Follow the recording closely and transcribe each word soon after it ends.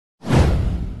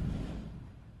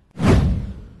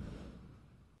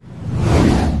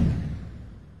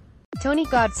Tony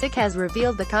Godsick has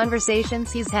revealed the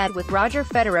conversations he's had with Roger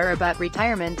Federer about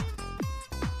retirement.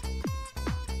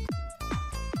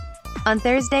 On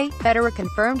Thursday, Federer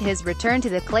confirmed his return to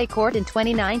the clay court in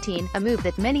 2019, a move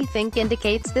that many think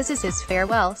indicates this is his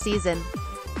farewell season.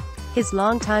 His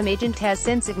longtime agent has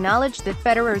since acknowledged that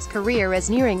Federer's career is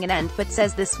nearing an end, but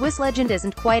says the Swiss legend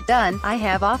isn't quite done. "I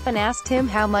have often asked him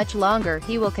how much longer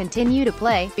he will continue to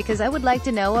play, because I would like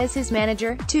to know as his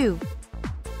manager, too.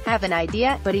 Have an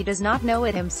idea, but he does not know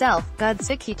it himself."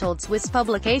 Godsick, he told Swiss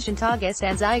publication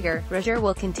Tagesanzeiger, "Roger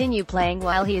will continue playing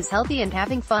while he is healthy and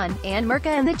having fun, and Mirka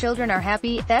and the children are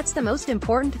happy. That's the most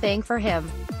important thing for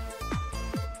him."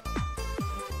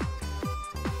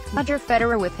 Roger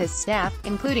Federer with his staff,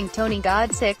 including Tony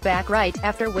Godsick, back right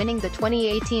after winning the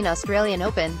 2018 Australian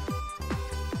Open.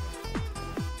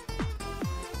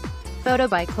 Photo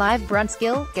by Clive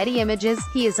Brunskill, Getty Images.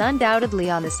 He is undoubtedly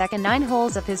on the second 9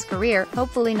 holes of his career,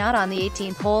 hopefully not on the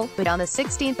 18th hole, but on the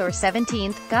 16th or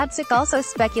 17th. Godsick also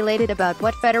speculated about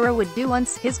what Federer would do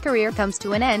once his career comes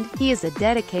to an end. "He is a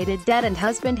dedicated dad and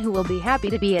husband who will be happy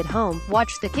to be at home,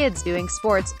 watch the kids doing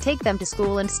sports, take them to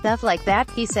school and stuff like that,"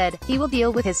 he said. He will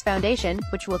deal with his foundation,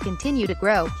 which will continue to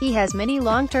grow. He has many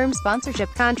long-term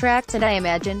sponsorship contracts and I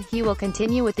imagine he will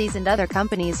continue with these and other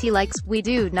companies he likes. "We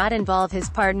do not involve his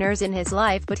partners in his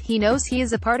life, but he knows he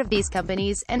is a part of these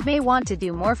companies, and may want to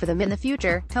do more for them in the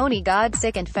future." Tony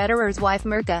Godsick and Federer's wife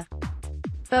Mirka.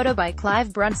 Photo by Clive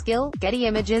Brunskill, Getty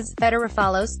Images. Federer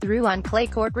follows through on clay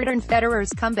court return.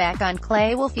 Federer's comeback on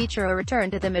clay will feature a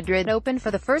return to the Madrid Open for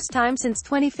the first time since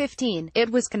 2015. It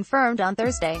was confirmed on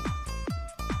Thursday.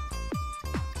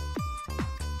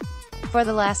 For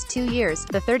the last 2 years,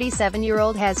 the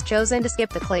 37-year-old has chosen to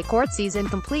skip the clay court season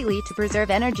completely to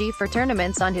preserve energy for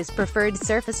tournaments on his preferred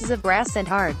surfaces of grass and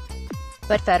hard.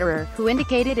 But Federer, who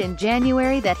indicated in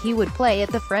January that he would play at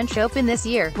the French Open this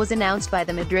year, was announced by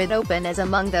the Madrid Open as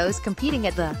among those competing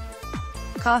at the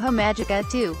Caja Magica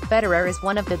too. "Federer is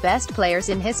one of the best players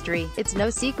in history. It's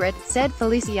no secret," said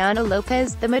Feliciano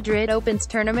Lopez, the Madrid Open's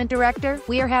tournament director.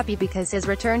 "We are happy because his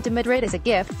return to Madrid is a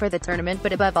gift for the tournament,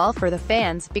 but above all for the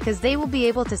fans, because they will be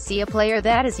able to see a player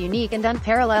that is unique and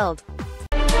unparalleled."